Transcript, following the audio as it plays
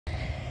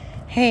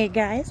Hey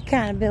guys,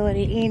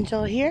 Accountability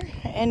Angel here,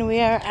 and we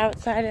are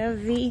outside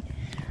of the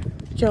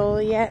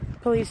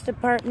Joliet Police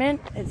Department.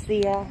 It's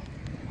the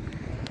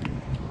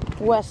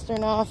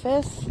western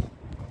office.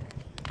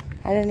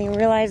 I didn't even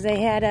realize they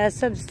had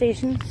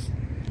substations.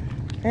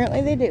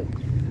 Apparently they do.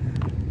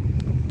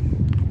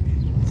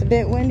 It's a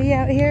bit windy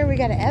out here. We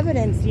got an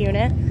evidence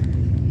unit.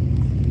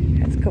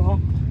 That's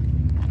cool.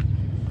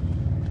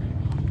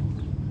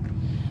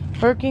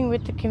 Working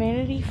with the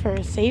community for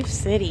a safe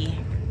city.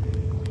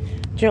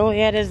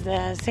 Joliet is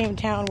the same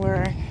town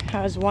where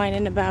I was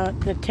whining about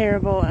the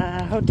terrible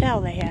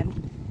hotel they had.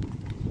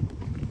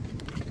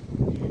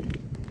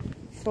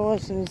 Full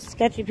of some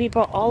sketchy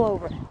people all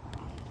over.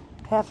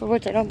 Half of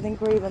which I don't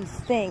think were even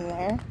staying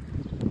there.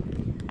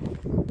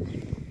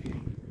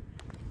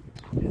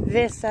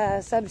 This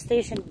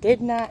substation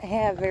did not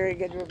have very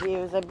good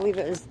reviews. I believe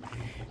it was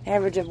an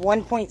average of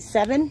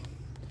 1.7.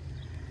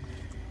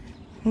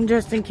 And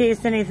just in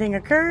case anything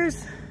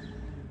occurs,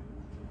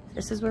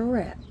 this is where we're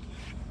at.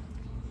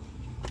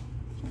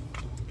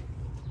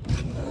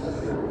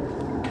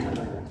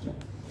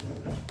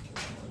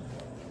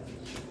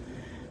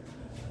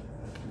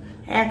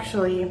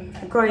 Actually,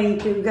 according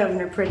to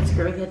Governor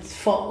Pritzker, that's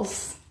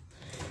false.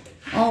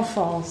 All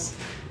false.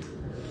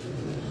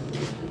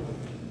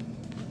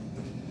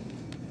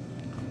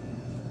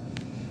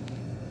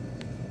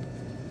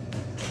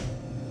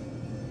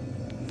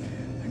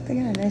 They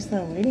got a nice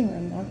little waiting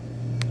room though.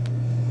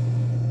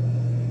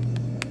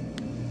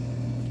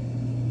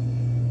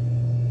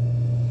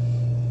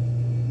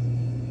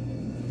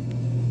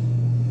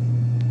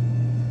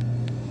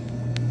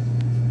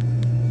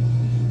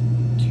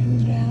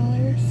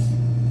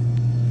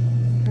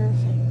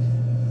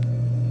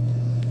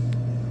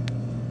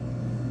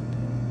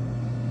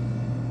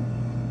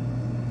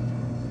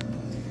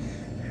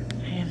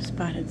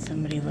 Spotted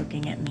somebody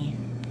looking at me.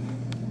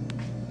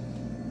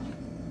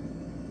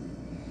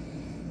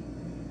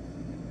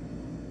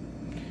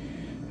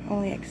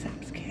 Only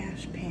accepts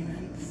cash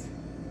payments.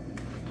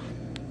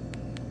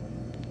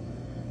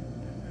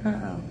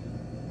 Uh-oh.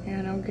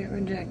 Yeah, don't get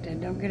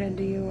rejected. Don't get a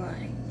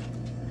DUI.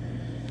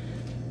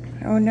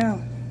 Oh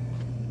no.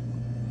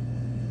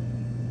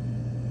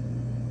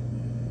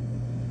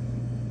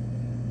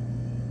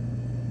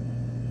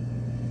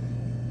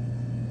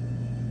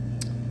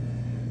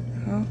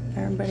 Well,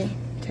 everybody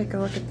take a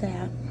look at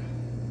that.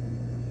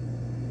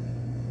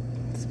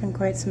 It's been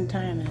quite some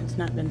time and it's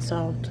not been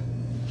solved.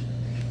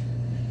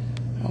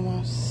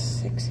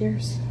 Almost 6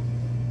 years.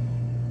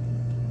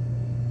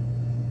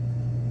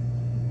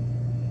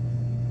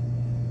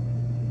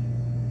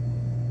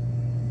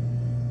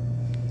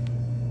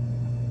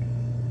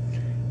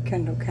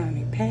 Kendall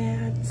County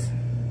pads.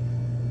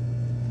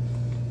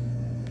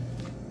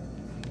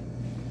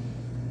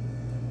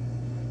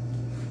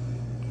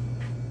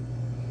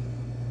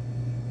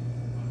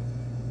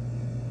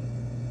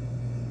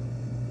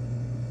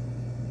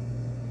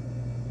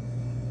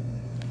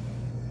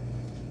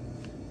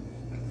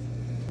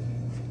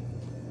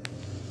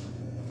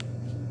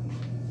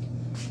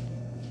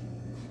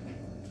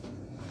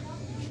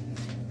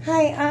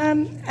 Hi,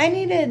 I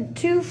needed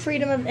 2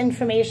 Freedom of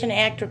Information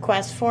Act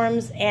request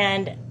forms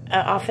and an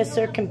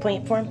officer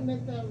complaint form.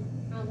 Submit them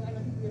on the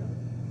computer.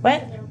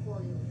 What?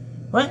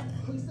 What?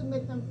 We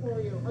submit them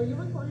for you. Are you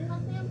recording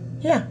us, ma'am?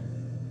 Yeah. Okay.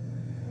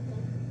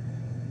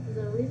 Is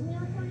there a reason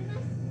you're recording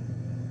us?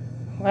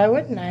 Why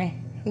wouldn't I?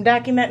 I'm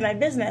documenting my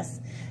business.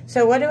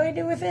 So what do I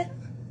do with it?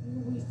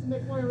 We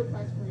submit FOIA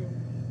requests for you.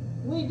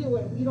 We do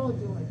it. We don't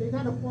do it. There's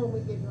not a form we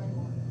give you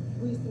anymore.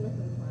 We submit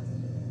the request.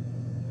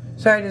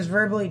 So I just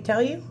verbally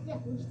tell you? Yeah,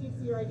 we just need to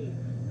see your ID.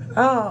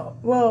 Oh,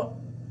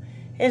 well,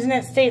 isn't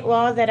it state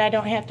law that I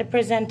don't have to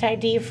present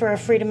ID for a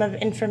Freedom of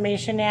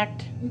Information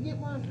Act? You get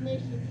more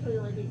information to show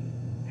your ID.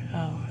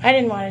 Oh, I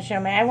didn't want to show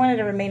my. I wanted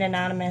to remain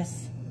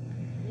anonymous.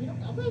 You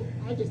don't, okay,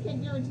 I just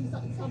can't guarantee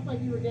something might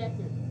be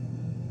redacted.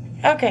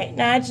 Okay,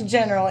 now it's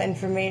general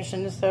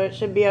information, so it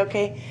should be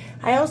okay.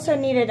 I also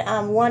needed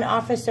 1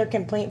 officer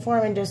complaint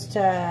form and just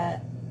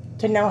to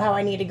know how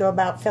I need to go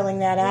about filling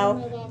that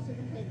out.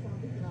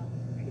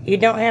 You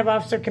don't have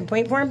officer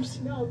complaint forms?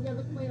 No, we have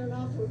a complaint or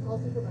officer, we call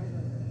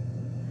supervisor.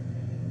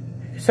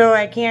 So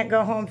I can't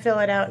go home, fill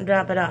it out, and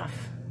drop it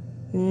off?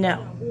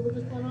 No. We would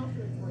just call an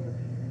officer in for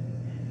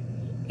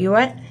you. You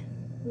what?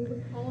 We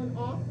would call an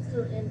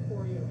officer in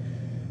for you.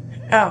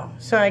 Oh,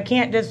 so I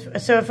can't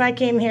just... So if I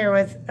came here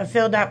with a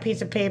filled out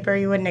piece of paper,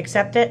 you wouldn't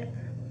accept it?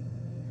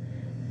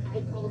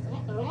 I'd call a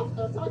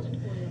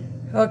sergeant for you.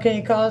 Well, can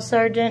you call a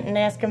sergeant and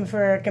ask him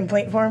for a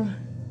complaint form?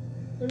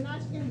 They're not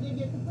going to give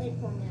you a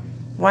complaint form,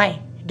 ma'am. Why?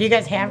 Do you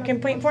guys have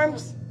complaint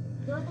forms?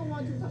 They're the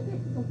ones who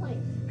take the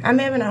complaints. I'm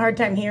having a hard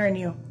time hearing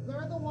you.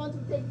 They're the ones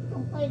who take the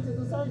complaints as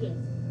the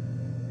sergeants.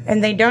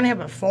 And they don't have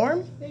a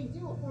form? They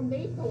do a form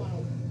they fill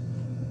out.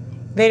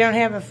 They don't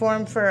have a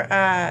form for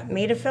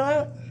me to fill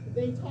out?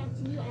 They talk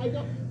to you.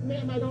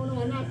 Ma'am, I don't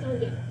know. I'm not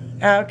sergeant.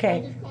 Oh, okay.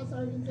 I just call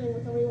sergeants in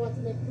when somebody wants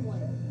to make a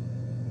complaint.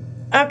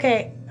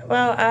 Okay.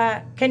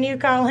 Well, can you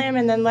call him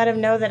and then let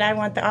him know that I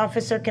want the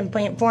officer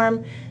complaint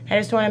form? I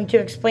just want him to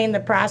explain the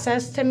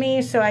process to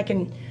me so I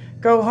can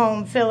go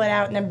home, fill it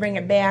out, and then bring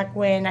it back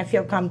when I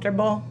feel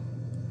comfortable?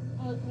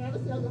 Obviously,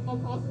 I'll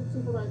call the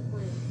supervisor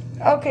for you.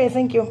 Okay,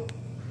 thank you.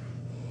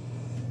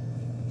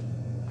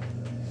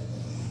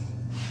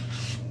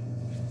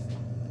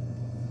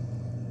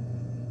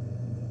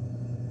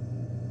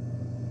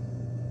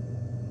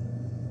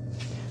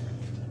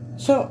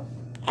 So,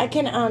 I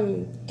can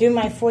do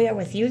my FOIA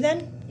with you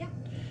then? Yeah.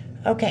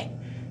 Okay.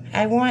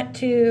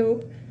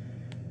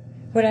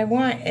 What I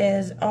want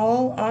is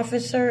all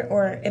officer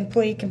or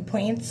employee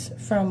complaints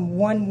from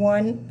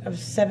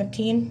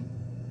 1/1/17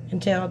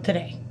 until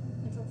today.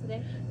 Until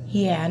today?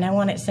 Yeah, and I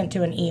want it sent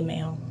to an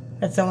email.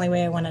 That's the only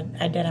way I want to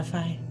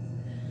identify.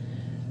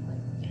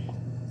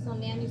 So,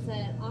 ma'am, you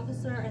said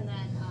officer and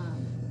then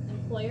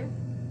employer?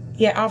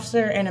 Yeah,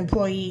 officer and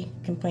employee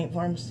complaint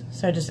forms.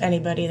 So just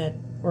anybody that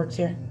works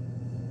here.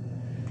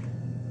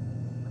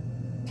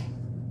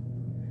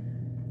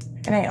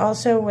 And I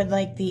also would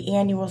like the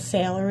annual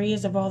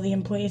salaries of all the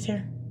employees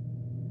here.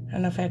 I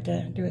don't know if I have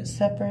to do it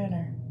separate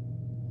or...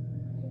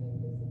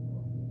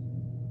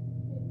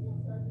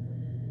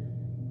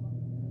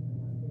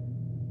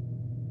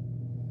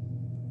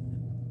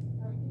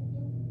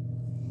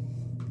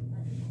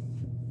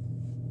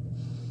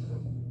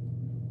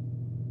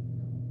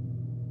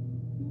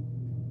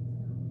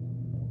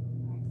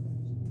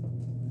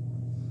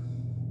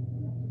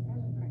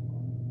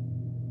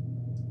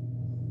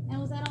 And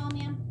was that all,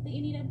 ma'am, that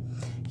you needed?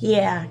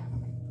 Yeah.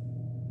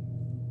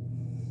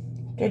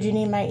 Did you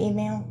need my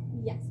email?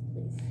 Yes,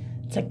 please.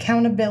 It's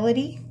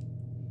accountability,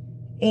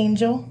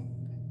 angel,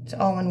 it's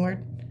all one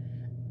word,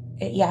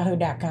 at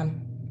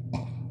yahoo.com.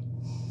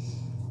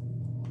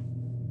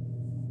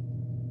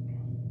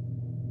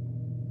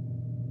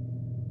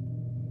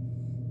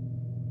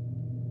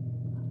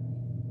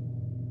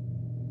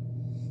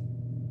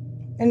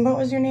 And what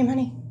was your name,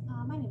 honey?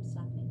 My name's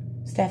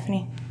Stephanie.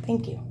 Stephanie.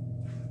 Thank you.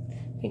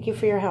 Thank you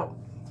for your help.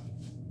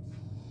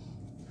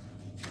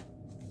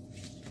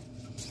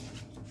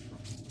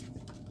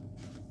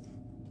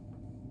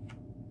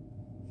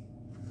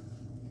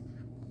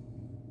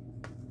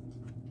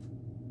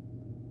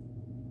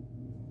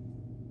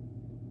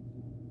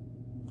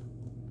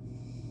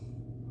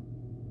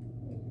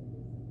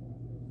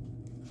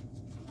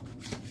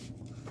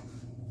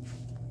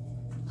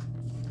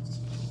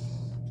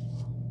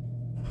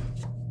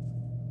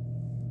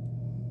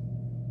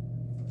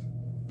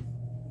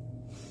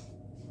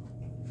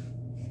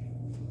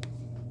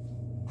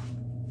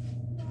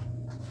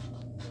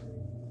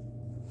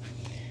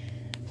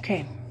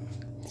 Okay,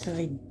 so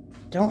they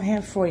don't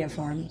have FOIA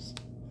forms.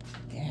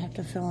 You have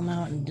to fill them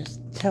out and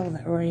just tell them,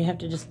 or you have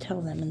to just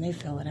tell them and they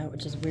fill it out,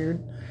 which is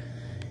weird.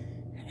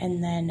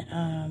 And then,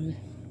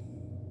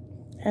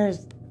 that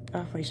was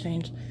awfully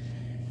strange.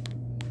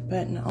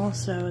 But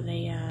also,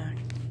 they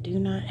do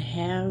not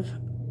have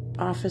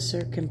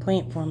officer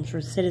complaint forms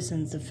for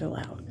citizens to fill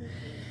out.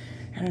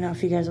 I don't know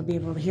if you guys will be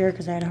able to hear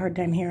because I had a hard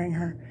time hearing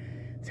her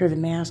through the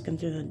mask and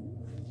through the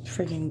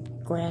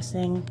freaking glass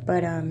thing.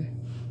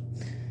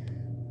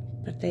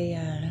 But they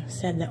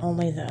said that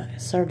only the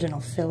sergeant will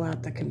fill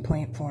out the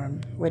complaint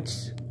form, which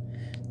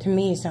to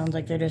me sounds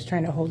like they're just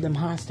trying to hold them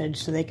hostage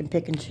so they can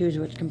pick and choose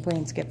which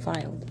complaints get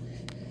filed.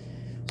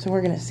 So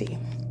we're going to see.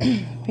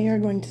 We are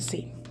going to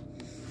see.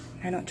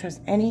 I don't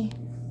trust any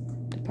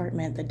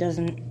department that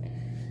doesn't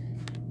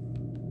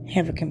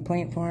have a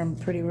complaint form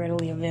pretty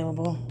readily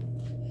available.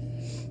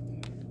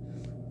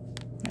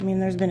 I mean,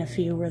 there's been a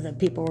few where the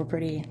people were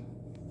the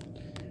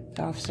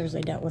officers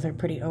they dealt with are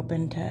pretty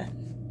open to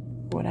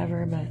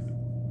whatever, but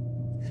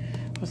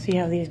we'll see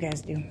how these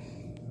guys do.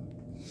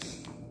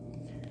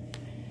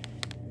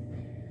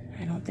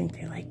 I don't think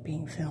they like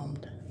being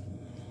filmed.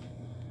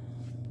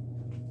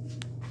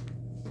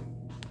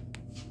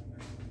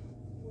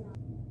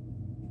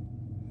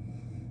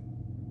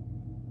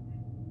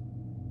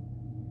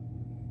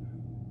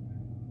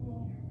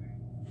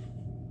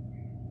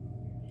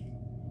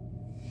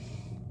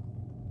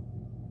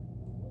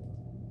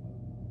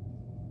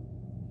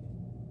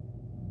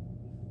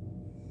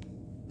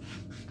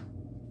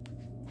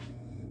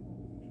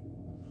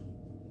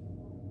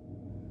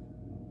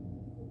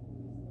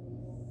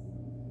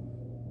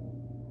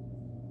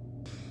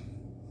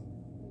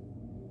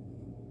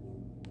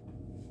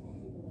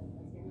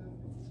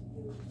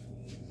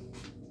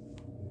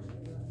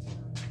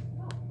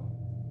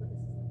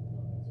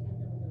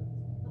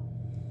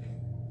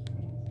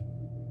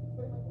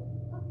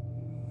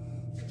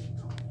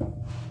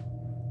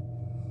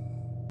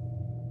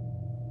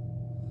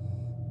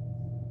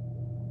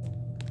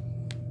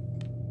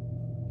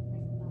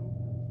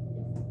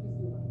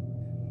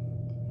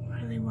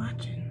 What are they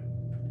watching?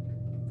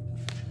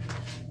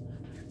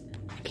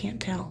 I can't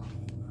tell.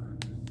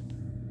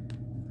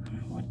 I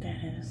don't know what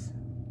that is.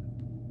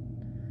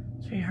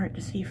 It's very hard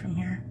to see from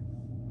here.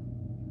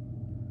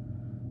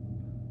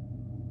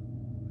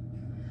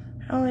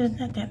 Oh,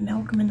 isn't that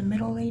Malcolm in the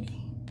Middle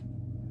lady?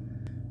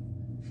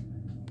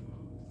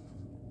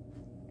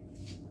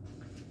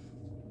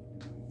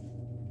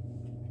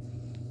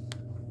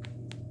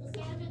 The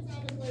sergeant's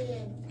on his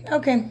way in.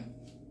 Okay.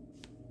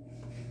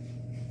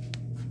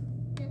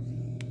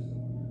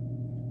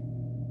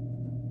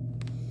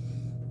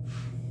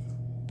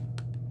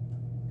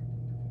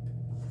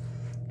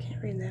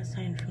 read that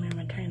sign for me. I'm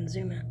gonna try and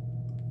zoom it.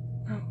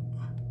 Oh.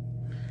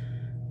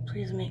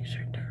 Please make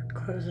sure door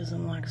closes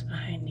and locks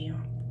behind you.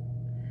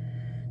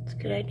 It's a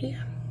good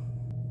idea.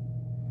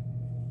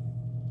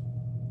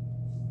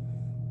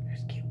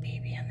 There's a cute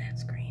baby on that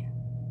screen.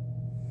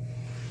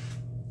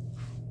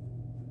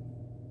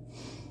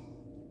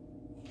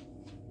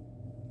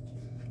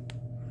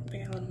 They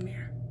got a little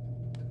mirror.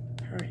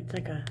 Or it's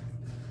like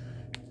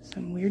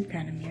some weird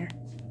kind of mirror.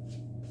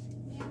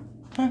 Yeah.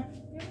 Huh?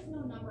 There's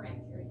no number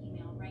after your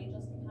email, right?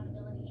 Just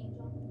accountability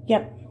angel?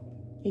 Yep.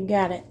 You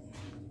got it.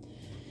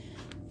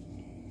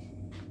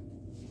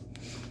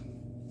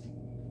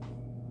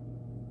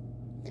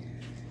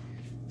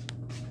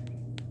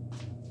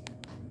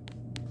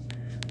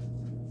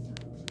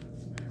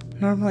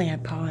 Normally I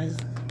pause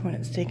when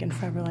it's taking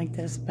forever like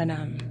this, but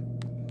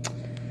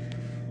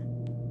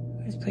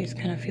this place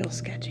kind of feels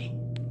sketchy.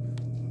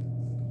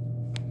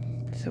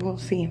 So we'll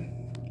see.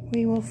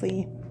 We will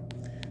see.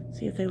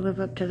 See if they live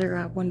up to their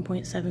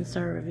 1.7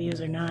 star reviews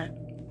or not.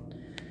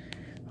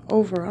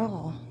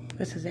 Overall,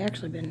 this has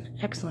actually been an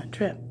excellent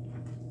trip.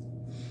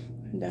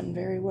 We've done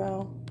very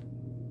well.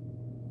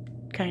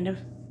 Kind of.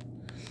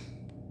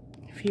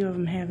 A few of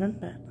them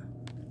haven't, but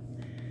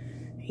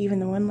even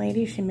the one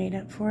lady, she made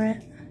up for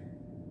it.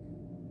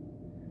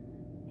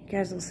 You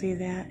guys will see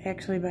that.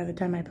 Actually, by the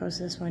time I post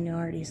this one, you'll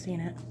already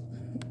seen it.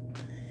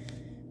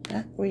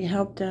 But we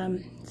helped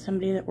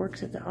somebody that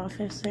works at the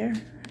office there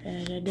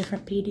at a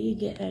different PD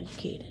get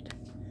educated.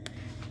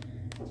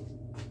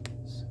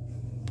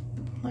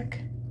 Look.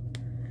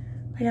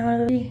 We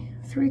got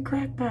three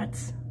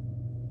crackpots.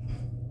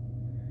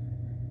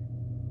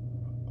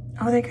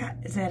 Oh, they got,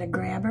 is that a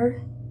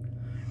grabber?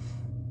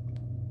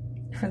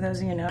 For those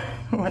of you who know,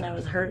 when I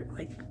was hurt,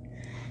 like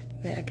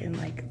back in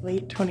like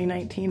late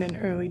 2019 and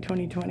early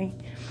 2020,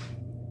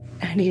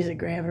 I'd use a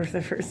grabber for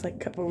the first like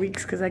couple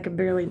weeks because I could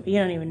barely, you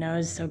don't even know, it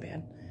was so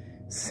bad.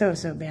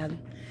 So bad.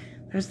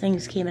 Those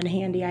things came in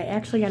handy. I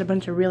actually got a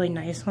bunch of really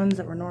nice ones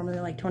that were normally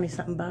like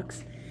 20-something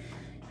bucks.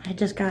 I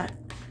just got,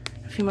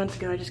 a few months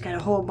ago, I just got a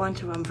whole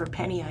bunch of them for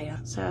penny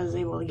items. So I was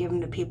able to give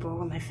them to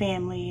people in my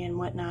family and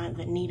whatnot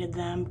that needed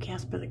them.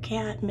 Casper the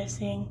cat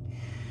missing.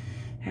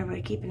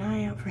 Everybody keep an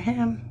eye out for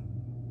him.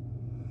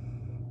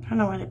 I don't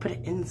know why they put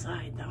it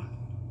inside though.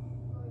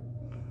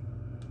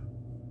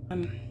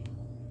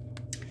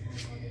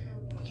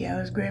 Yeah,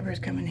 those grabbers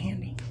come in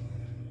handy.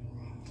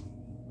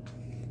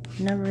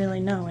 You never really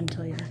know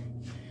until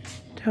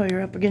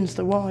you're up against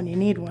the wall and you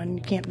need one.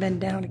 You can't bend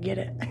down to get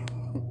it.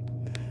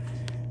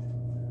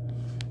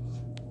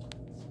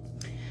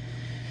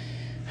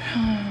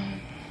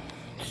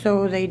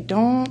 So they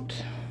don't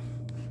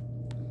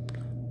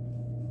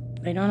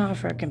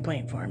offer a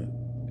complaint form,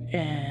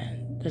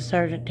 and the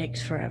sergeant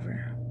takes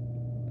forever.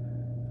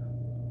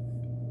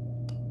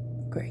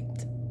 Great.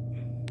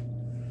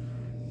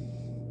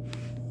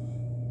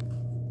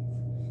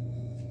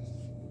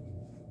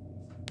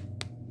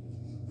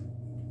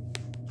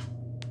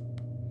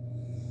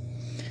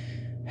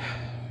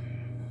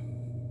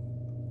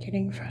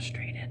 Getting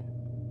frustrated.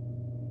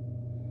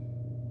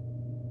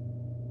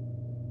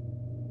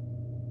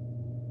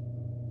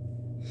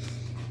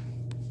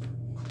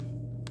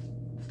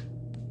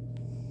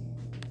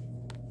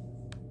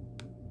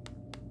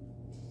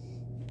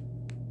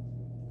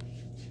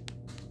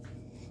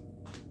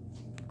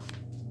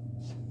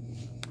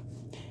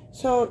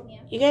 So,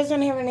 you guys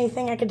don't have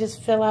anything I could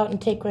just fill out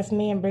and take with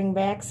me and bring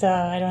back so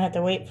I don't have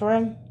to wait for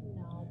them?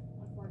 No,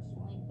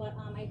 unfortunately. But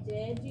I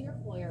did do your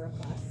FOIA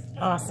request.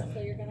 Awesome.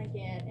 So you're going to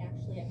get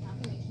actually a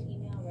confirmation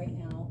email right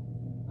now.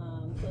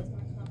 So it's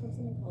going to come from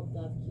something called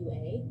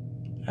GovQA.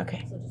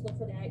 Okay. So just look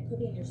for that. It could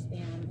be in your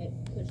spam. It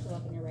could show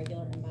up in your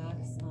regular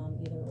inbox,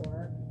 either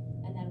or.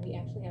 And then we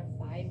actually have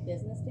 5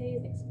 business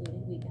days,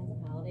 excluding weekends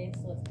and holidays.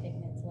 So it's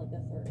taking it to like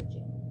the 3rd of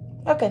June.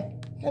 Okay.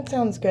 That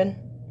sounds good.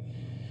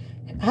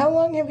 How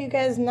long have you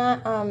guys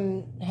not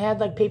had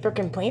like paper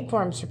complaint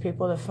forms for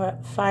people to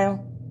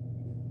file?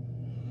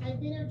 I've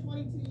been here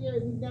 22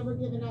 years. We've never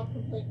given out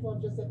complaint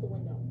form just at the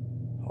window.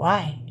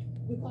 Why?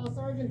 We call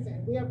sergeants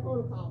in. We have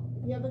protocol.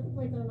 If you have a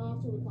complaint on an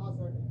officer, we call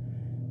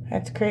sergeant.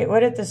 That's great.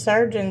 What if the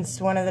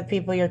sergeant's one of the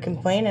people you're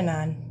complaining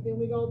on? Then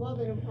we go above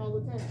it and call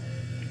lieutenant.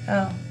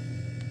 Oh.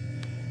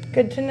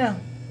 Good to know.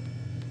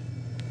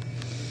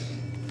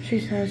 She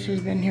says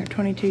she's been here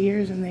 22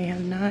 years and they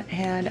have not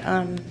had,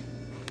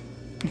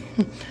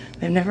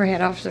 they've never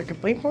had officer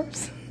complaint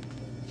forms.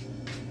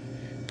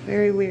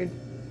 Very weird.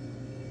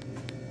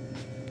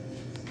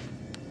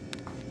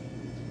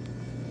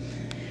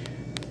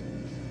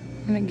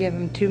 I'm going to give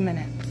them 2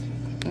 minutes.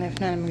 And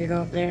if not, I'm going to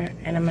go up there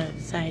and I'm going to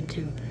decide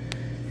to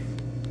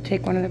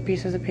take one of the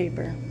pieces of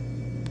paper,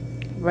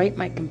 write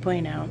my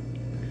complaint out,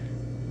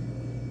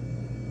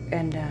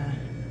 and,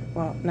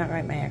 well, not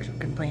write my actual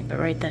complaint, but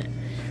write that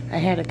I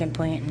had a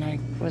complaint and I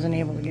wasn't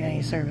able to get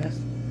any service,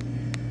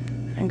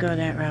 and go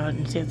that route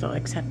and see if they'll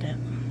accept it.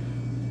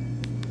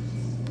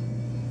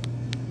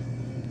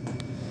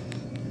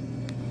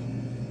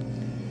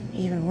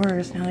 Even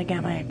worse, now they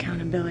got my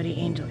accountability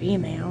angel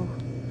email.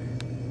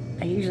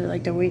 I usually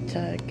like to wait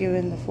to give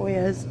in the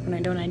FOIAs when I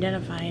don't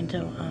identify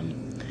until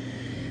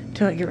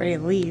I get ready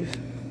to leave.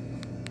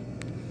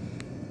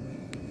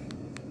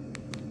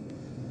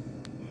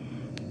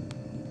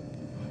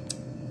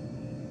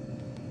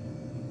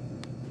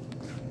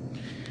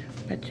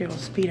 Bet you it'll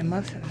speed them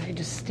up if I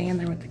just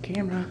stand there with the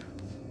camera.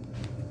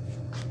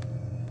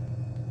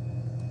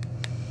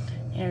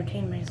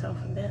 Entertain myself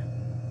a bit.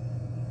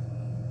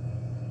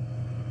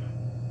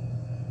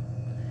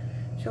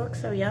 She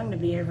looks so young to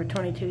be here for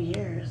 22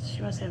 years.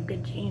 She must have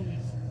good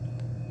genes.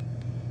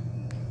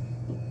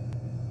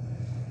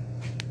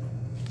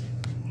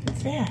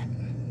 What's that?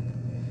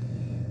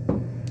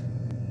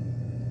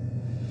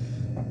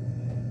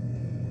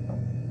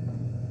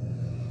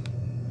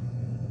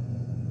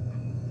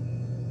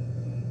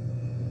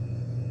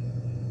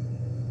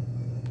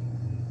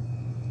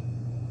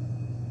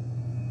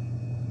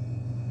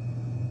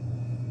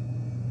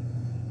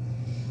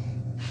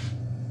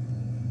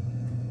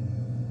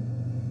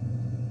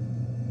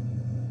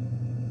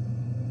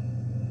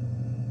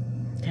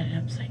 Got it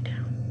upside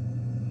down.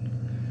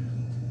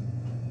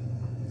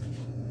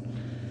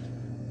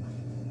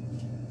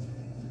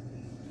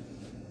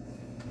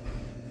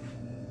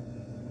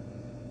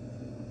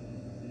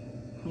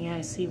 Yeah,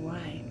 I see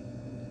why.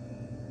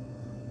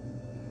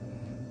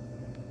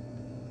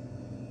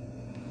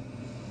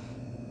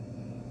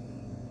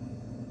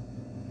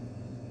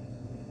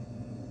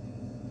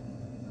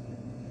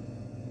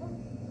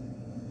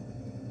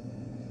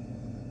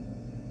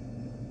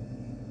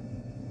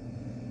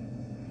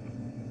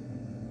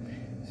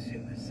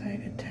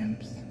 Suicide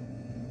attempts.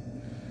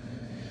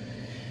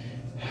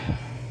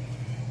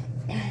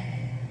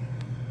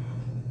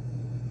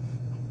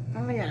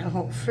 Oh, they got a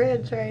whole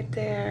fridge right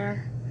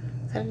there.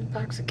 Is that a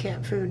box of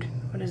cat food?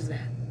 What is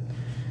that?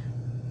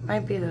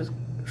 Might be those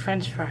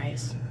French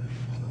fries.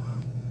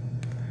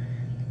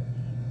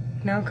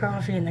 No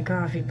coffee in the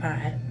coffee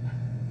pot.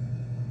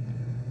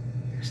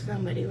 There's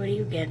somebody. What are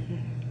you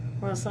getting?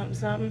 Well, something,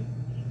 something?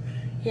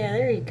 Yeah,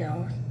 there you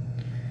go.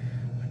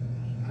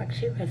 Like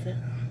she with it.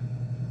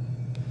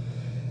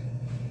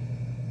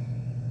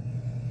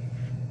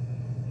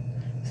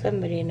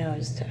 Somebody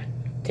knows to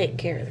take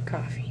care of the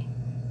coffee.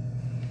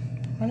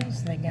 What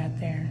else they got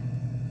there?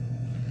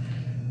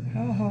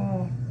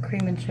 Oh,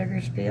 cream and sugar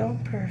spiel.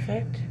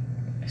 Perfect.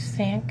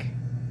 Sink.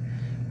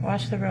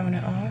 Wash the Rona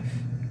off.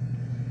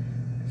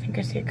 I think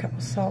I see a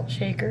couple salt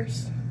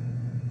shakers.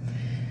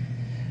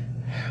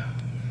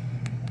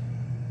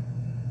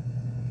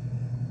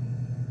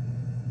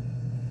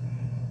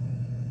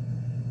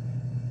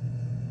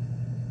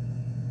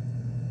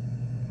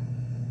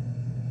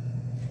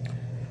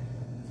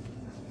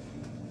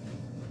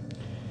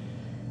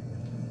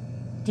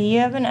 Do you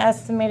have an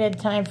estimated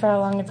time for how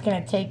long it's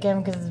going to take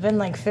him? Because it's been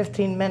like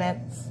 15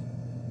 minutes.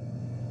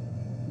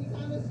 He's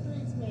on the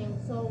streets, ma'am,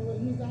 so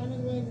he's on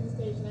his way to the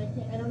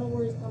station. I don't know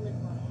where he's coming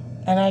from.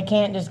 And I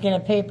can't just get a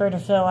paper to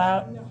fill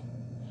out? No.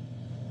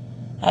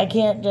 I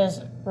can't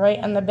just write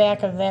on the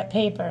back of that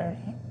paper,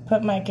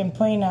 put my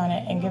complaint on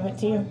it, and give it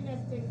to you?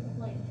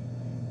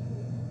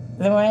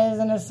 Then why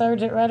isn't a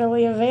sergeant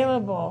readily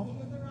available?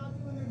 Because they're out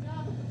doing their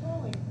job of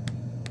patrolling.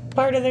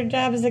 Part of their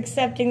job is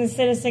accepting the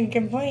citizen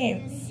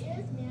complaints. And he is,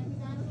 ma'am.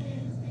 He's on his way to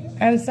the station.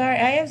 I'm sorry,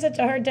 I have such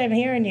a hard time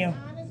hearing you. He's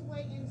on his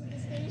way into the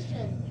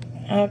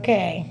station.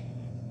 Okay.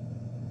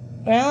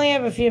 I only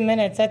have a few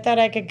minutes. I thought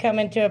I could come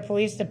into a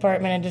police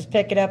department and just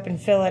pick it up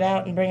and fill it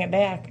out and bring it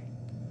back.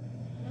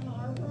 No,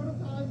 our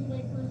protocol is to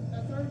wait for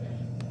a sergeant.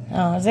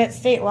 Oh, is that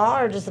state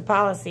law or just a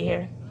policy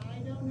here? I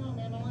don't know,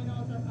 ma'am. All I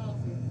know is our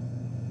policy.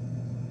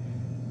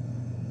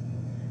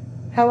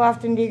 How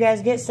often do you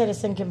guys get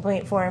citizen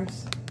complaint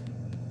forms?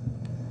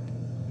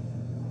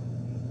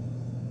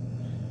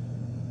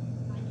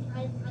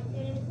 I can't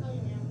even tell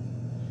you,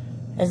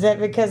 ma'am. Is that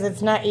because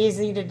it's not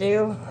easy to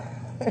do?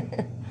 I don't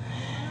know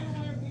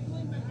what you're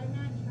doing, but I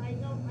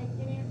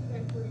can't answer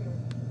that for you.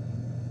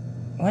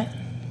 What?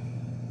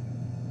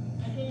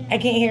 I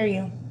can't hear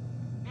you.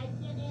 I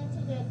can't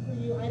answer that for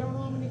you. I don't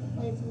know how many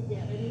complaints we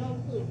get. I have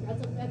no clue.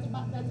 That's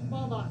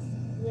above us.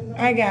 We have no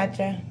I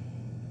gotcha.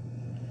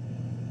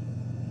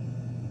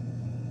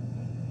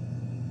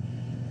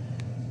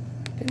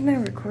 Didn't I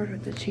record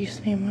what the chief's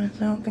name was?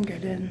 I don't think I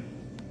did.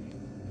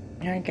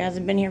 Alright guys,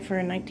 I've been here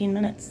for 19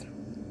 minutes.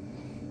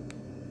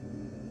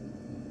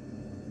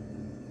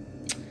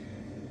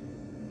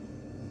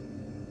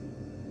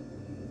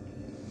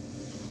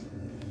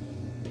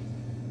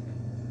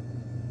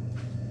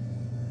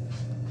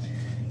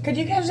 Could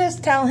you guys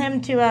just tell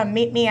him to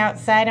meet me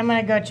outside? I'm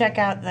going to go check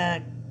out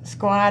the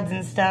squads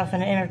and stuff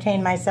and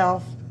entertain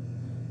myself.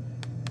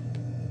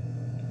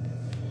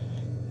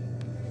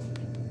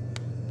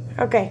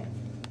 Okay.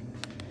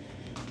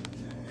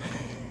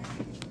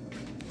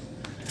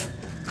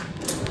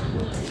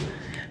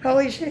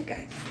 Holy shit,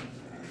 guys.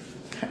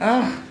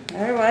 Oh,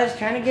 there I was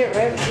trying to get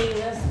right with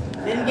Jesus.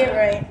 Didn't get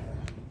right.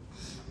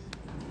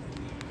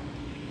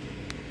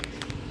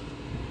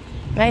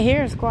 I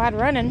hear a squad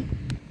running.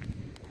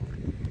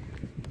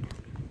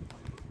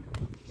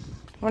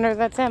 Wonder if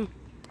that's him.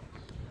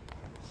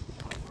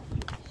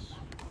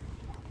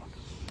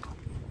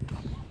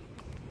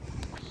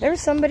 There's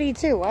somebody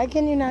too. Why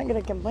can you not get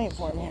a complaint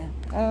form here?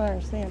 I don't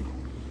understand.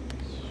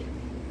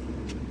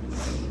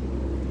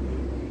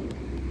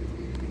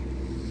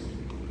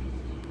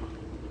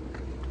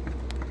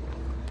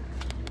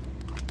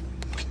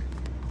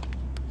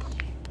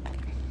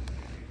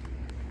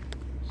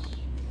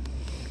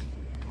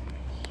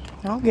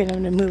 I'll get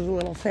him to move a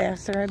little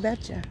faster, I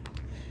bet you.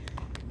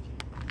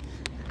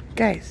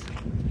 Guys,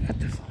 what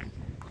the fuck?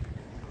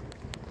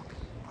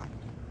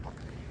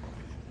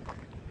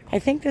 I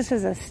think this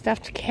is a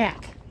stuffed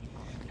cat.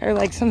 Or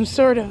like some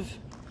sort of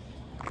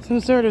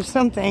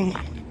something.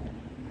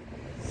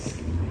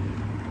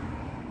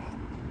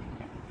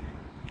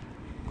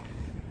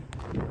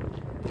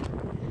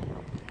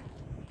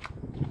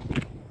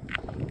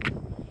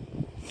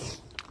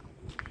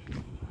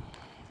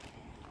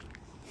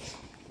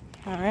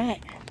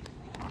 Alright.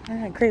 We're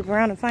gonna creep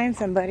around and find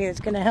somebody that's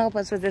gonna help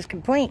us with this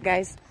complaint,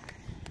 guys.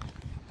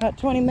 About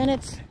 20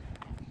 minutes.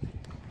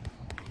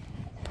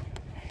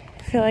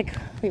 I feel like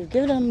we've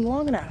given them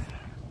long enough.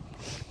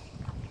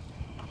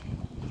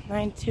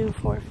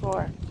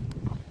 9244.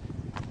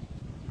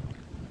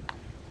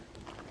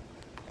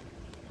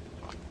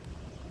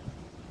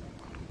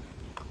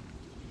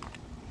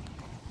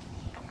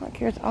 Look,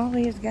 here's all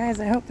these guys.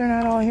 I hope they're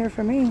not all here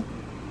for me.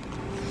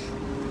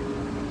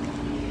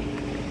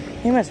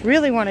 They must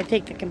really want to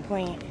take the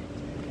complaint.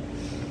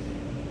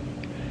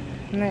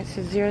 And that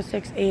says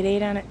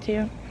 0688 on it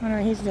too. I wonder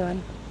what he's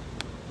doing.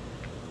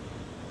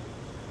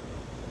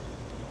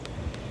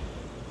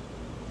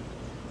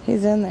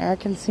 He's in there. I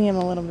can see him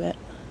a little bit.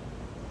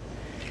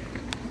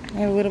 I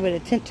have a little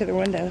bit of tint to the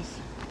windows.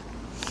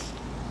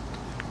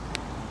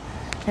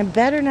 And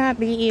better not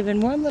be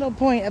even one little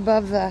point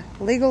above the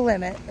legal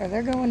limit or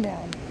they're going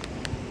down.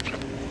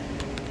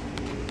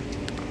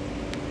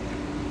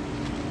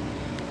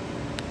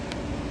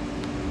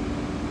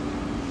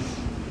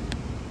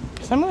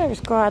 Some of their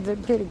squads are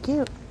pretty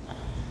cute.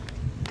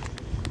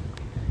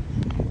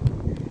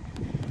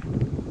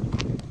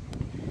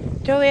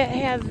 Joliet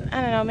has,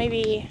 I don't know,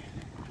 maybe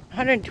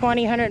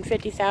 120,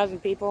 150,000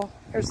 people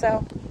or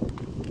so.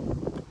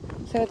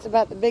 So it's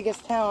about the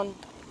biggest town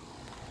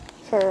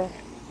from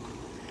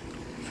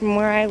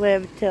where I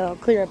live till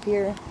clear up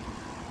here.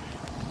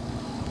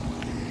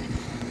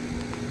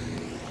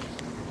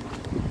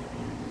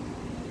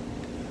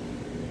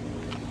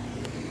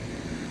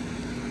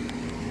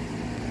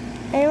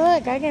 Hey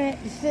look, I can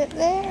sit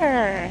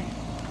there.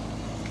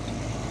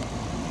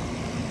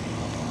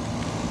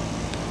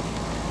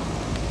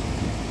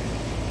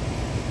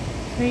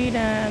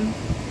 Freedom.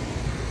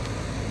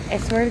 I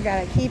swear to God,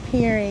 I keep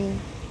hearing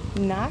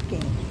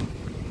knocking.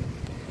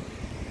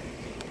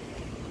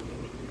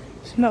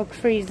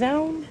 Smoke-free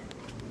zone.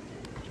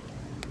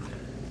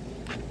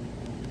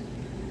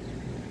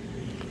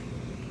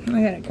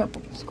 I got a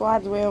couple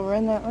squads way over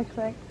in that, looks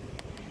like.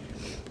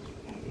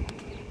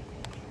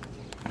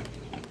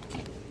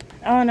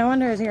 Oh, no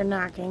wonder I was here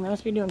knocking. They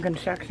must be doing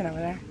construction over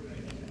there.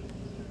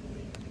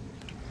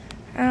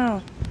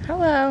 Oh,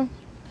 hello.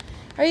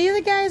 Are you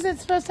the guys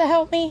that's supposed to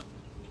help me?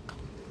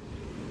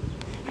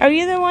 Are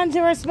you the ones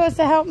who are supposed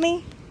to help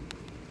me?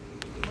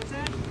 What's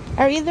that?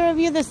 Are either of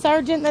you the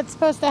sergeant that's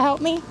supposed to help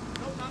me?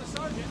 Nope, not a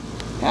sergeant.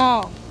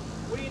 Oh.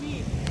 What do you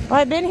need? Well,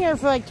 I've been here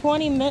for like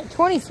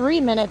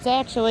 23 minutes,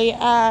 actually.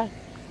 I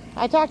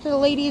talked to the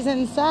ladies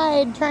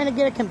inside trying to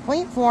get a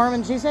complaint form,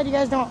 and she said you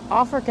guys don't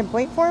offer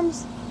complaint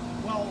forms?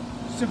 Well,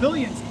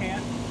 civilians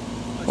can't.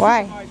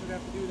 Why? Supervisor would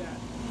have to do that.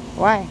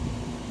 Why?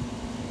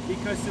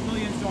 Because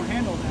civilians don't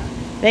handle that.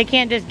 They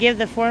can't just give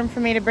the form for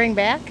me to bring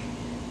back?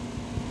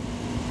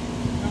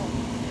 No.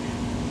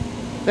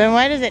 Then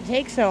why does it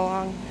take so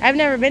long? I've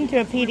never been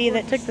to a PD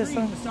that took this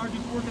long. The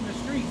sergeant's working the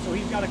street, so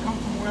he's got to come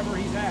from wherever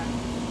he's at.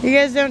 You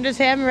guys don't just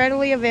have them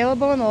readily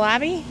available in the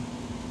lobby?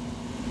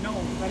 No,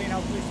 that ain't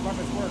how police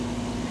departments work.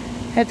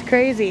 That's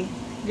crazy.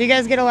 Do you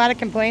guys get a lot of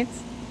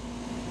complaints?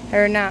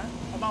 Or not?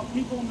 About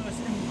people in the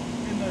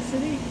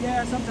city?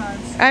 Yeah,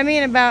 sometimes. I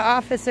mean about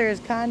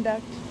officers'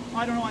 conduct.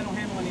 I don't know. I don't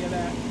handle any of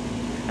that.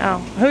 Oh,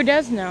 who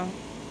does know?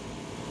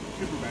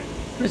 Supervisor.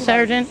 The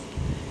sergeant?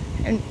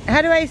 And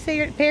how do I say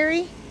your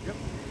Perry? Yep.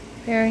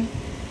 Perry.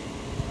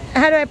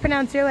 How do I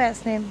pronounce your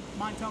last name?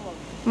 Montello.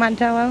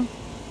 Montello.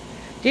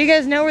 Do you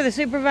guys know where the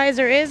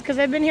supervisor is? Because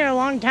I've been here a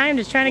long time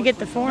just trying to get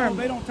the No, form.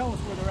 they don't tell us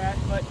where they're at,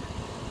 but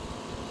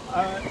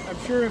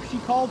I'm sure if she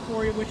called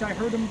for you, which I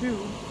heard him do,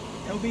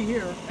 he'll be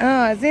here.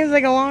 Oh, it seems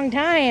like a long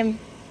time.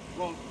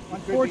 Well,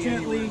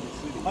 unfortunately,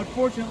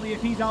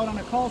 if he's out on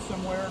a call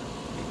somewhere,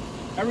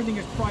 everything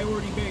is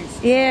priority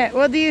based. Yeah,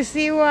 well, do you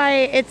see why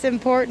it's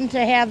important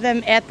to have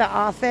them at the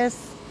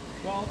office?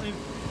 Well, if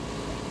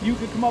you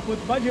could come up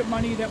with budget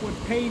money that would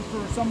pay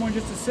for someone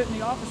just to sit in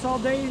the office all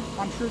day,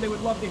 I'm sure they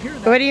would love to hear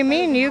that. What do you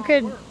mean? You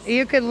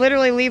could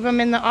literally leave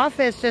them in the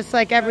office just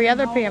like every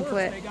other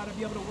pamphlet. They got to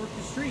be able to work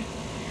the street.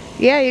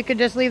 Yeah, you could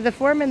just leave the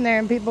form in there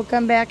and people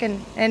come back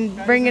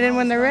and bring it in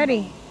when they're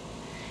ready.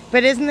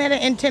 But isn't that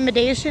an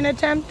intimidation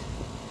attempt?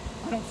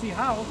 I don't see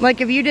how.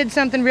 Like if you did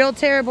something real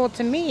terrible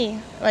to me,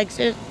 like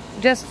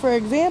just for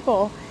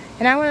example,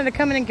 and I wanted to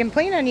come in and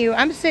complain on you.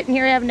 I'm sitting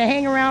here having to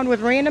hang around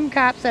with random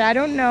cops that I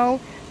don't know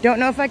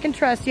if I can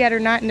trust yet or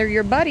not, and they're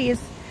your buddies,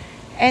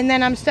 and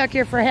then I'm stuck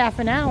here for half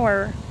an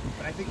hour.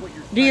 But I think what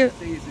you're trying to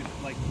say is,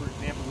 if, like, for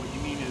example, what you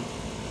mean is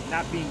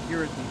not being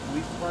here at the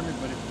police department,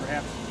 but if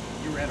perhaps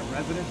you were at a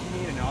residence, you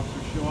mean, and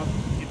officers show up,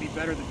 it'd be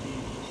better that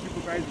the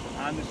supervisors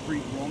on the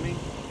street roaming,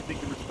 if they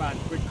could respond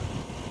quicker.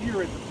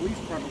 Here at the police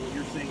department, what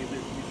you're saying is there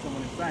should be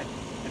someone inside.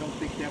 I don't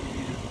think that would be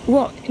the...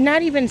 Well,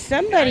 not even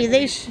somebody.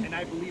 And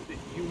I believe that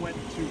you went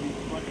to the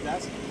front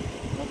desk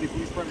of the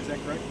police department, is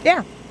that correct?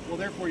 Yeah. Well,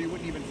 therefore, you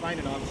wouldn't even find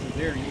an officer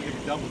there. You wouldn't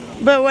have dealt with an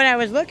officer. But what I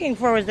was looking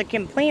for was the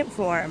complaint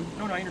form.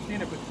 No, I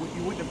understand it, but what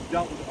you wouldn't have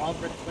dealt with, all I'm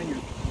trying to explain to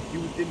you, you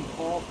didn't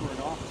call for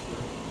an officer,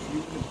 so you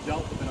wouldn't have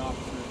dealt with an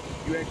officer.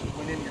 You actually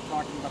went in, you're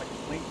talking about a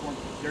complaint form,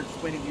 they're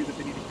explaining to you that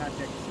they need to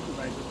contact the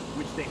supervisor,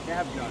 which they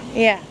have done.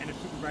 Yeah. And a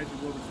supervisor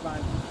will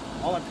respond.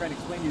 All I'm trying to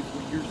explain to you is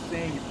what you're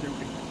saying, if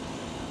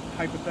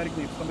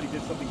hypothetically, if somebody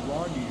did something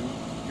wrong to you,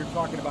 you're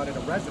talking about at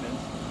a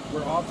residence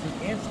where officers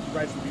and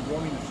supervisors would be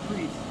roaming the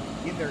streets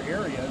in their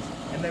areas,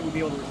 and they would be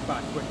able to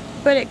respond quickly.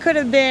 But it could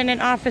have been an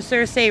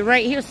officer say,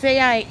 right here,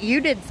 say you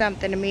did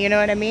something to me, you know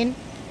what I mean?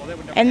 Well, that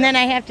would never and then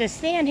happen. I have to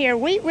stand here,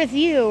 wait with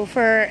you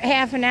for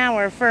half an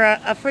hour for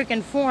a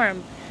freaking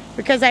form.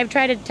 Because I've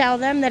tried to tell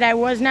them that I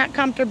was not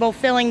comfortable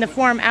filling the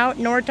form out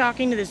nor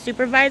talking to the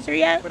supervisor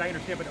yet. But I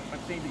understand, but I'm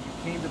saying that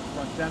you came to the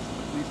front desk of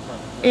the police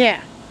department. Right?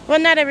 Yeah. Well,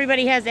 not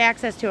everybody has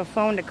access to a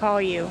phone to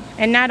call you.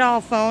 And not all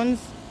phones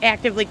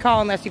actively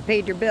call unless you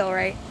paid your bill,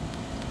 right?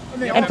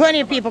 And plenty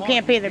of people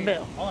can't pay their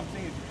bill. All I'm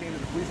saying is you came to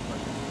the police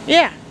department.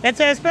 Yeah, that's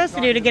what I was supposed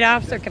to do to get an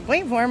officer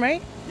complaint form,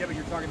 right? Yeah, but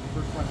you're talking to the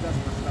first front desk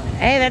personnel.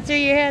 Hey, that's who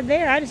you had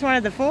there. I just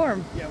wanted the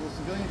form. Yeah, well,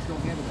 civilians don't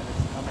handle that.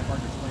 It's how my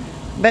partner explained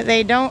it. But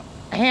they don't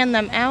hand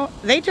them out.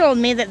 They told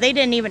me that they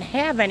didn't even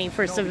have any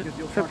for No, because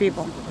you'll for talk to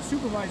people. The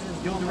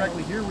supervisors. You'll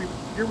directly here.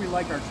 We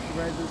like our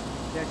supervisors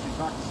to actually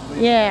talk to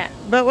civilians. Yeah,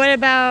 but what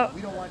about?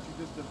 We don't want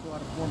you just to fill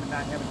out a form and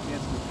not have a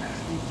chance to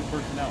speak to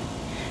personnel.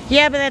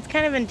 Yeah, but that's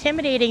kind of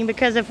intimidating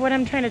because if what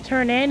I'm trying to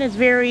turn in is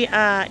very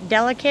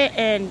delicate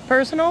and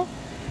personal,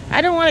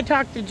 I don't want to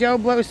talk to Joe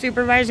Blow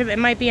supervisor that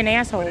might be an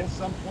asshole. But at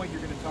some point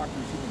you're going to talk to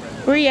a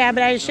supervisor. Well, yeah,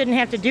 but I shouldn't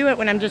have to do it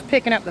when I'm just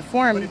picking up the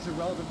form. But it's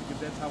irrelevant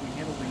because that's how we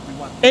handle things. We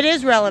want. It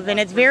is relevant.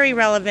 It's very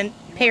relevant,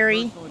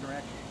 Perry. Personal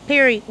interaction.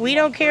 Perry, we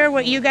don't care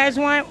what you guys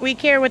want. We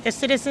care what the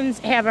citizens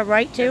have a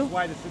right to. That's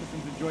why the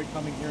citizens enjoy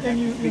coming here. And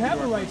you speak have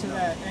to a our right to personnel.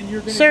 that. And you're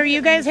gonna Sir,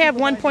 you guys have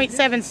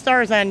 1.7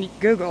 stars on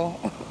Google.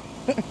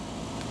 I'm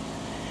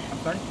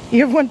sorry?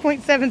 You have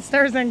 1.7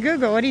 stars on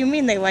Google. What do you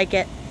mean they like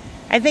it?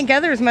 I think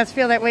others must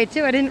feel that way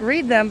too. I didn't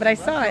read them, but I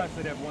saw it. Restaurants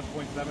that have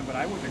 1.7, but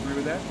I wouldn't agree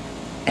with that.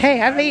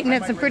 Hey, I've eaten I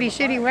at might some pretty rate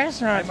them a shitty 5.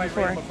 restaurants I might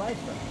before. rate them a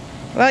 5-star.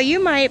 Well,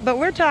 you might, but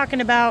we're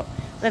talking about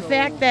the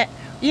fact that,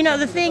 you know,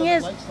 the thing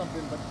is, Like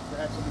something, but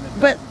perhaps something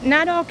that but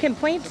not all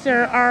complaints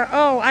are,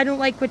 oh, I don't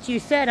like what you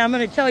said, I'm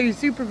going to tell you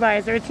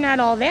supervisor. It's not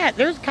all that.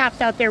 There's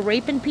cops out there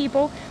raping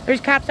people.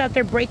 There's cops out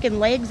there breaking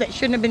legs that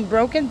shouldn't have been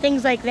broken,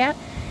 things like that.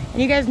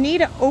 And you guys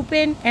need an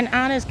open and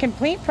honest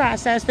complaint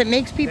process that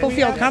makes people We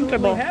feel absolutely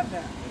comfortable. have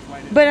that.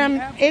 But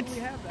absolutely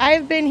have that.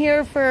 I've been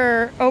here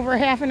for over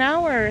half an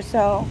hour or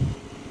so,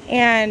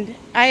 and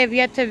I have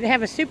yet to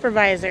have a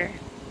supervisor.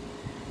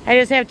 I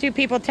just have 2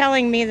 people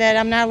telling me that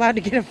I'm not allowed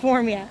to get a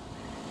form yet.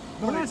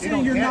 We're not They saying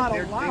don't you're have- not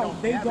they're-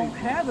 allowed. They don't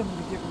have them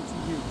to give them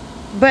to you.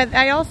 But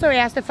I also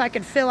asked if I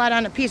could fill out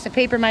on a piece of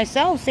paper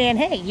myself saying,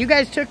 hey, you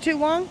guys took too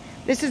long,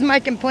 this is my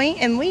complaint,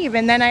 and leave.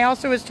 And then I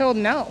also was told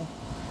no.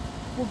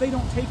 Well, they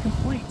don't take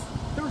complaints.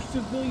 They're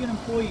civilian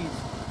employees.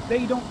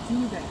 They don't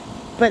do that.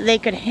 But they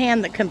could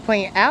hand the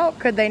complaint out,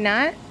 could they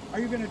not? Are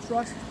you going to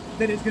trust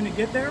that it's going to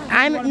get there?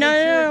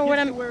 No.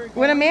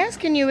 What I'm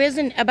asking you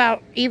isn't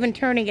about even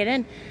turning it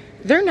in.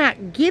 They're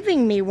not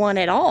giving me one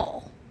at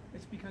all.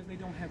 It's because they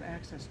don't have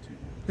access to it.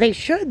 They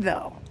should,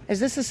 though. Is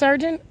this a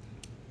sergeant?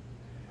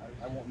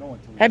 I won't know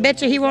until I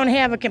bet you he won't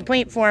have a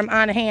complaint form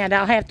on hand.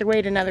 I'll have to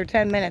wait another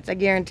 10 minutes. I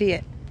guarantee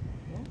it.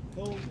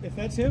 Well, if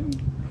that's him,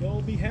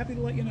 he'll be happy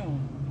to let you know.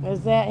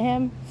 Is that him? I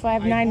won't wait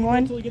 591?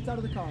 until he gets out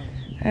of the car.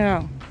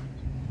 Oh.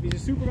 If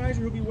he's a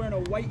supervisor, he'll be wearing a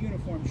white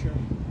uniform shirt.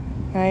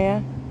 Oh,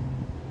 yeah?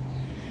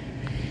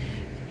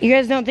 You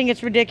guys don't think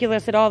it's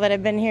ridiculous at all that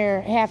I've been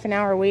here half an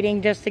hour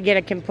waiting just to get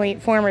a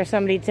complaint form or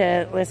somebody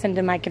to listen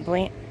to my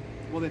complaint?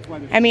 Well, that's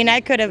why I mean, I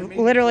could have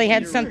literally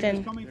had He's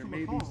something. coming there from may a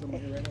be call. someone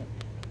here right now.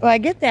 Well, I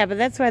get that, but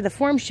that's why the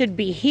form should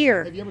be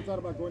here. Have you ever thought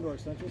about going to our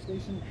central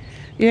station?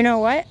 You know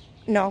what?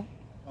 No.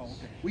 Oh, okay.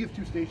 We have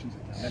 2 stations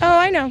in town. Oh,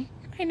 I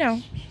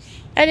know.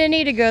 I didn't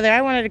need to go there.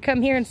 I wanted to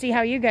come here and see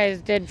how you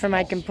guys did for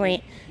my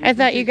complaint. I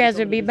thought you guys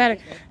would be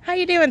better. How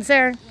you doing,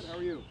 sir? Good, how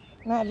are you?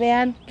 Not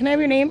bad. Can I have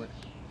your name?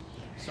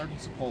 Sergeant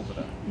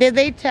Sepulveda. Did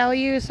they tell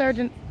you,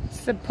 Sergeant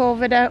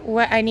Sepulveda,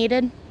 what I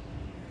needed?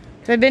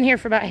 'Cause I've been here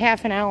for about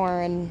half an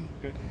hour, and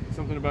Okay.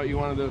 Something about you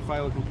wanted to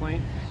file a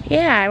complaint?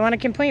 yeah, I want a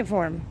complaint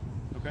form.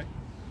 Okay.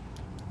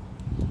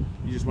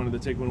 You just wanted to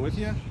take one with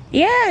you?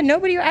 Yeah,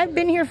 nobody. I've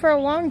been here for a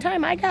long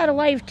time. I got a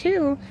life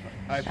too.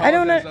 I I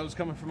don't apologize. know. I was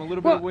coming from a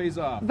little bit of ways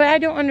off. But I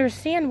don't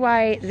understand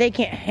why they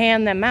can't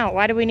hand them out.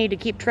 Why do we need to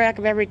keep track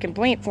of every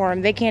complaint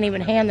form? They can't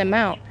even hand them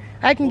out.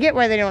 I can get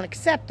why they don't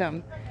accept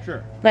them.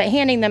 Sure. But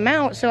handing them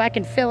out so I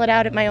can fill it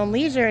out at my own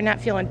leisure and not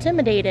feel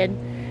intimidated.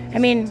 I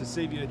mean, To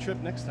save you a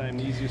trip next time,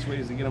 the easiest way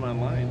is to get them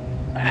online.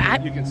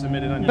 You can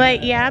submit it on your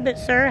but yeah, but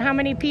sir, how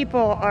many people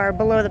are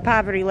below the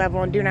poverty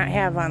level and do not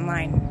have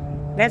online?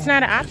 That's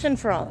not an option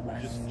for all of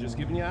us. Just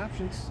giving you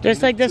options.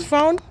 Just like this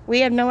phone,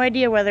 we have no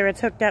idea whether it's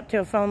hooked up to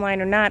a phone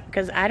line or not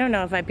because I don't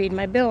know if I paid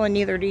my bill and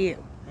neither do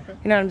you. Okay.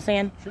 You know what I'm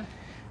saying? Sure.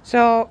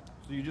 So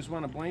So you just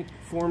want a blank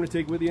form to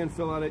take with you and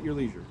fill out at your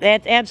leisure.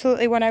 that's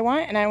absolutely what I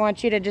want, and I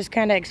want you to just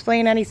kind of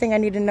explain anything I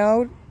need to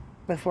know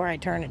before I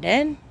turn it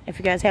in. If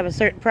you guys have a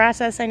certain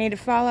process I need to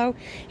follow,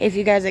 if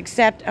you guys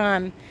accept,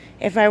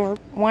 if I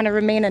want to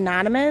remain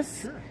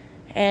anonymous, Sure.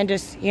 and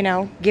just, you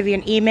know, give you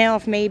an email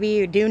if maybe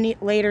you do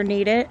later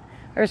need it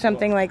or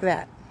something like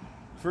that.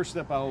 First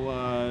step,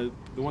 the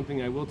one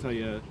thing I will tell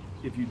you,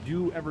 if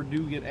you ever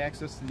do get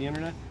access to the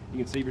internet, you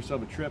can save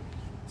yourself a trip,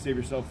 save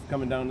yourself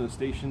coming down to the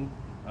station.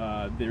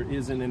 There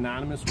is an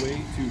anonymous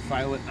way to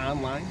file it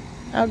online.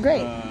 Oh,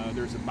 great.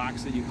 There's a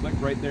box that you click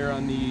right there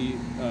on the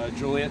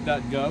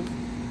Joliet.gov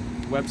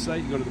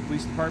website. You go to the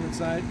police department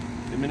side,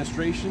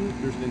 administration,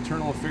 there's an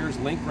internal affairs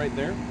link right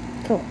there.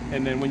 Cool.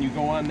 And then when you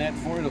go on that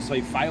form, it'll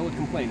say file a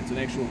complaint. It's an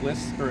actual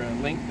list or a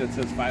link that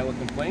says file a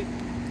complaint.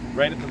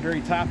 Right at the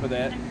very top of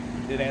that,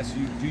 it asks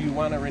you, do you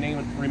want to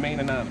remain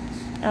anonymous?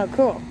 Oh,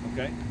 cool.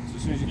 Okay. So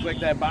as soon as you click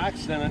that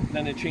box,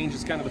 then it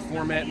changes kind of the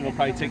format, and it'll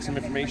probably take some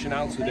information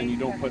out, so then you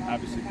don't put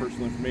obviously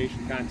personal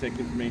information, contact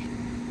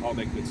information, all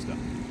that good stuff.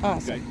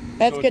 Awesome. Okay.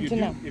 That's So good to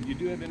know. If you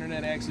do have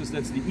internet access,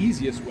 that's the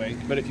easiest way.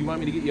 But if you want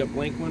me to get you a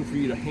blank one for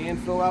you to hand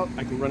fill out,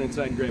 I can run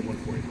inside and grab one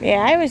for you. Yeah,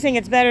 I always think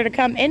it's better to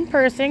come in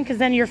person because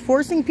then you're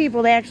forcing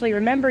people to actually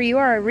remember you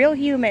are a real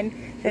human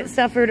that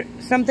suffered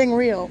something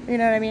real. You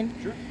know what I mean?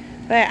 Sure.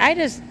 But I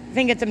just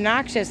think it's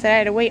obnoxious that I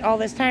had to wait all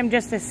this time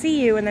just to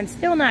see you and then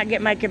still not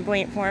get my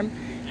complaint form.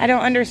 I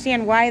don't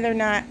understand why they're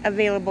not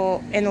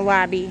available in the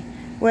lobby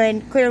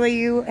when clearly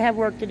you have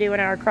work to do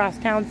and are across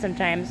town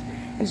sometimes.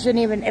 And shouldn't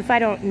even, if I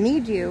don't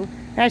need you,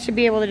 I should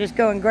be able to just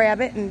go and grab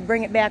it and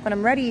bring it back when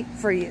I'm ready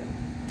for you.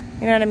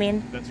 You know what I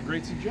mean? That's a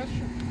great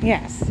suggestion.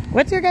 Yes.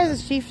 What's your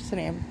guys' chief's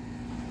name?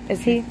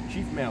 Is he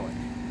Chief Malik.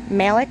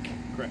 Malik?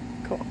 Correct.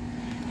 Cool.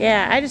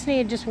 Yeah, I just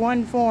need just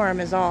one form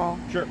is all.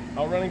 Sure.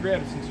 I'll run and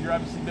grab it since you're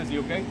obviously busy,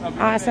 okay? I'll be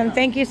right Awesome. back.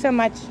 Thank you so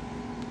much.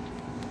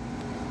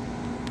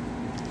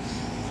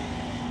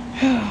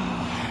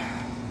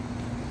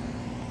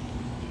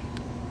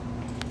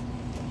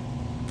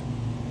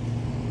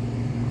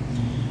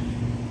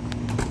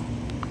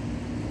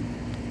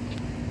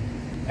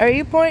 Are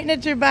you pointing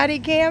at your body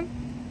cam?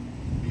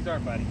 These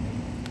aren't body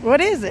cams. What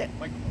is it?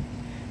 Microphone.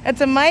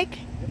 It's a mic?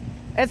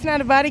 That's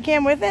not a body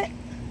cam with it?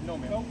 No,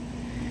 ma'am.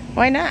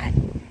 Why not? You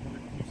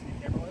see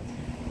the camera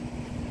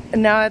lens?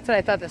 No, that's what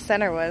I thought the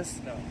center was.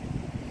 No.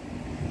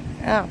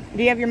 Oh.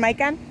 Do you have your mic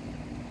on?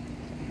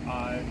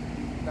 Not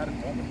at the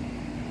moment.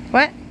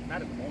 What?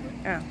 Not at the moment.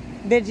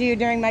 Oh. Did you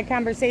during my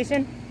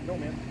conversation? No,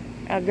 ma'am.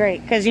 Oh,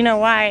 great. Because you know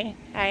why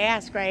I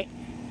ask, right?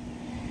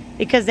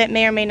 Because that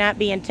may or may not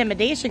be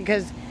intimidation.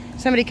 Because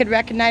somebody could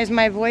recognize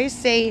my voice,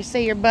 say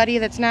your buddy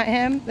that's not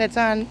him, that's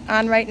on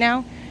right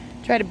now,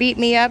 try to beat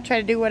me up, try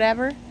to do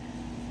whatever.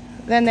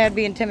 Then that'd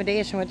be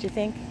intimidation. What you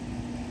think?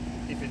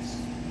 If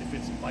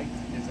it's mic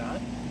is on,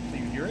 so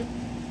you hear it.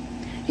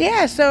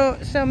 Yeah.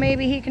 So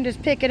maybe he can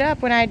just pick it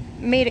up when I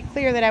made it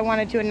clear that I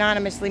wanted to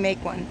anonymously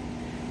make one.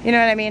 You know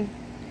what I mean?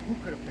 Who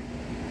could have picked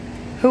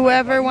it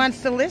Whoever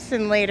wants to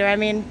listen later. I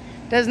mean,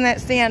 doesn't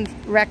that stay on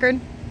record?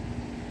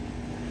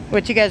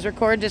 What you guys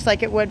record, just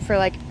like it would for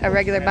like a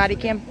regular body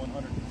cam?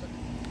 100%.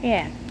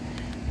 Yeah.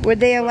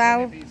 Would they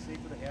allow? Would it be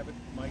safer to have it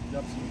mic'd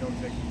up so you know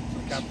exactly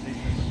some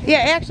conversation? Yeah,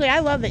 actually, I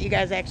love that you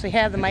guys actually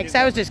have the mics.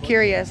 I was just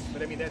curious.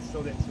 But I mean, that's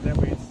so that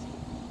way it's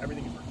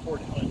everything is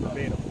recorded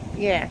verbatim.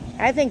 Yeah,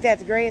 I think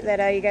that's great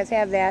that you guys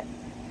have that.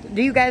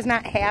 Do you guys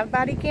not have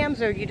body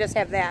cams, or you just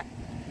have that?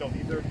 No,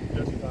 these are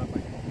just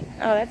microphones.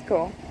 Oh, that's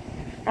cool.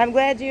 I'm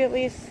glad you at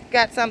least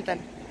got something.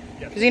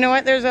 Yes. Because you know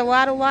what? There's a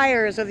lot of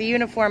liars with the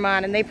uniform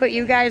on, and they put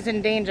you guys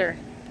in danger.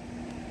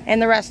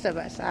 And the rest of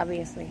us,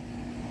 obviously.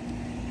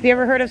 Have you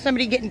ever heard of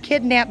somebody getting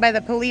kidnapped by the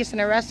police and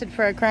arrested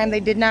for a crime they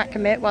did not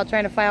commit while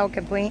trying to file a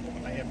complaint?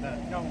 I have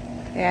not. No,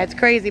 Yeah, it's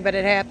crazy, but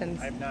it happens.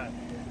 I have not.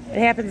 It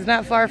happens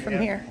not far from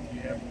have, here. You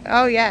have.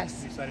 Oh,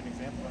 yes. You cite an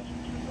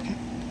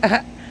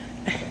example.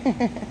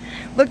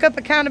 Look up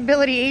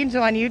Accountability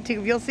Angel on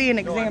YouTube. You'll see an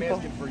No, I'm example.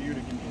 asking for you to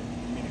give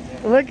me an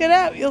example. Look it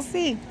up. You'll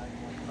see.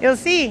 You'll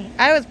see.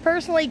 I was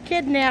personally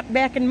kidnapped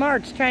back in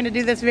March trying to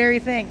do this very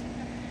thing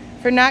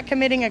for not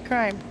committing a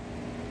crime.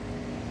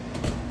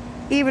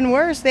 Even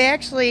worse, they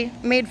actually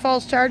made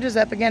false charges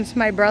up against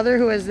my brother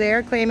who was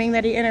there, claiming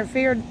that he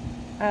interfered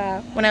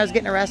when I was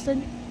getting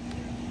arrested.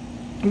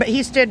 But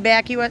he stood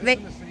back. He was. Is this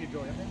in the city of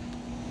Joliet?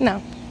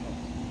 No.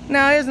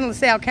 No, it was in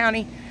LaSalle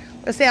County.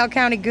 LaSalle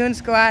County Goon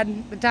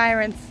Squad, the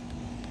tyrants.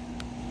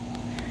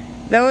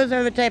 Those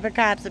are the type of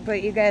cops that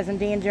put you guys in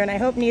danger, and I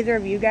hope neither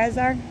of you guys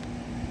are.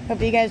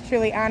 Hope you guys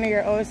truly honor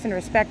your oaths and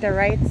respect our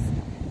rights.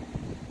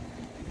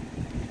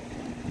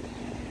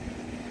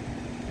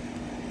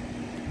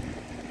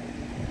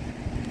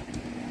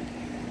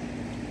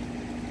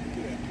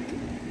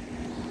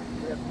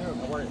 Good afternoon.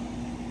 How are you?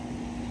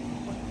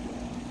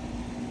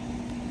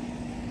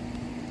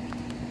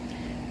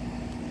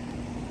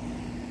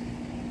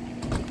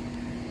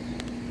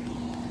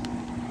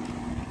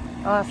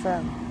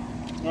 Awesome.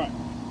 All right.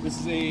 This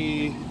is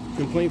a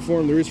complaint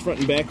form. There is front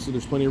and back, so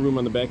there's plenty of room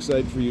on the back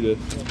side for you to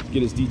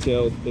get as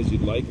detailed as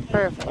you'd like.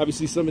 Perfect.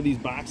 Obviously, some of these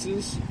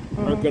boxes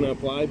aren't going to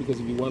apply because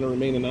if you want to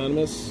remain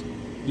anonymous,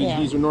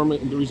 these are normally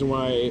the reason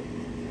why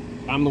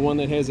I'm the one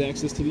that has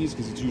access to these,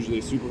 because it's usually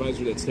a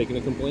supervisor that's taking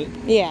a complaint.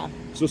 Yeah.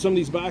 So some of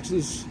these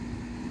boxes,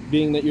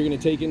 being that you're going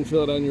to take it and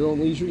fill it on your own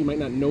leisure, you might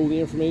not know the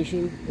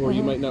information, or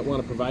you might not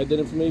want to provide that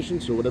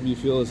information. So whatever you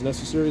feel is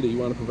necessary that you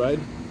want to provide,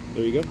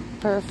 there you go.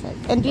 Perfect.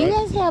 And do you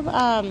guys have,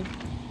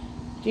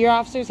 do your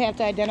officers have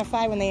to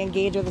identify when they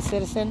engage with a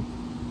citizen?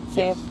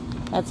 Yes.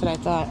 That's what I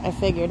thought. I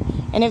figured.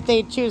 And if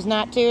they choose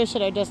not to,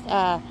 should I just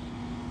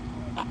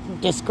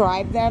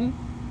describe them?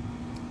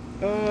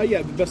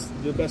 Yeah,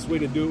 the best way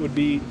to do it would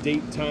be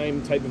date,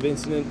 time, type of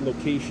incident,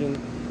 location,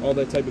 all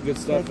that type of good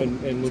stuff,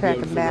 and we'll be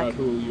able to figure out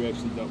who you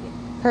actually dealt with.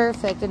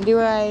 Perfect. And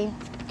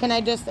can I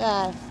just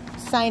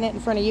sign it in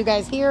front of you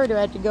guys here, or do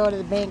I have to go to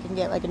the bank and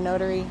get like a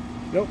notary?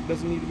 Nope,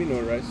 doesn't need to be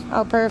notarized.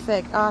 Oh,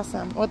 perfect.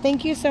 Awesome. Well,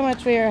 thank you so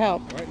much for your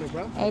help. All right, no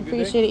problem. I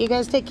appreciate it. You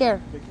guys take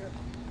care. Take care.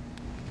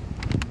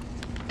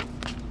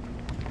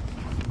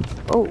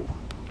 Oh.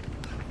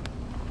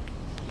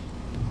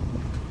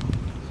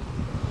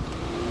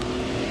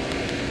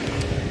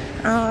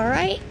 All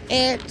right.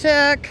 It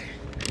took,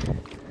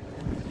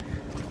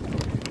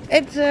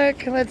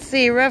 let's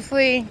see,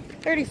 roughly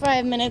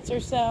 35 minutes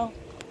or so.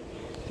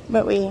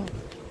 But we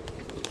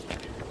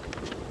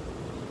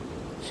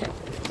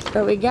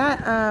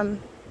got our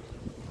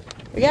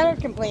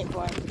complaint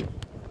form.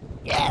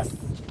 Yes.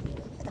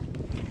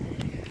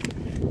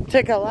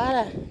 Took a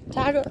lot of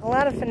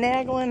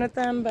finagling with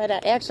them, but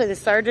actually the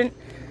sergeant,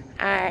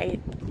 I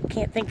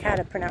can't think how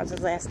to pronounce his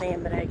last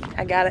name, but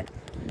I got it.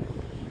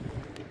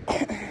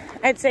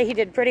 I'd say he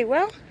did pretty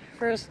well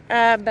first,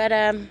 but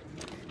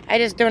I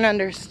just don't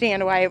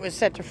understand why it was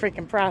such a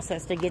freaking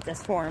process to get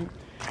this form.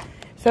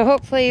 So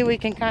hopefully we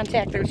can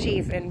contact their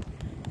chief and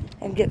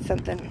get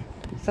something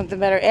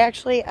better.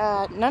 Actually,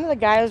 none of the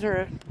guys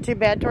were too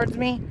bad towards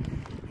me,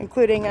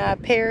 including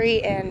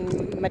Perry and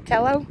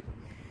Matello.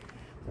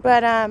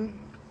 But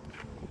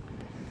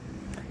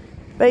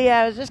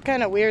yeah, it was just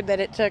kind of weird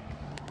that it took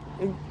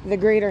the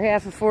greater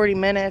half of 40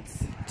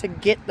 minutes to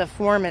get the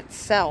form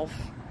itself.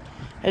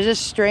 It was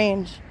just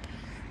strange.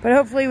 But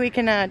hopefully we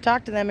can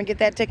talk to them and get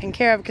that taken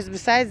care of, because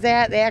besides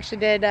that, they actually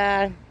did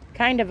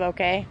kind of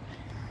okay.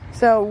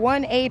 So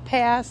 1A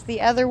passed, the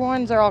other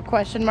ones are all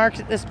question marks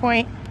at this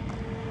point.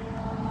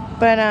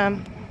 But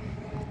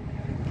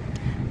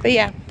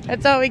yeah,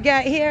 that's all we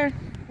got here.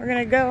 We're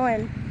gonna go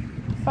and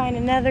find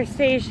another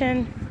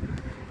station,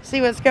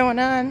 see what's going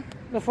on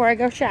before I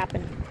go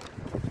shopping.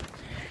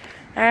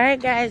 All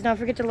right, guys, don't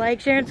forget to like,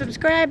 share, and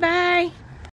subscribe. Bye.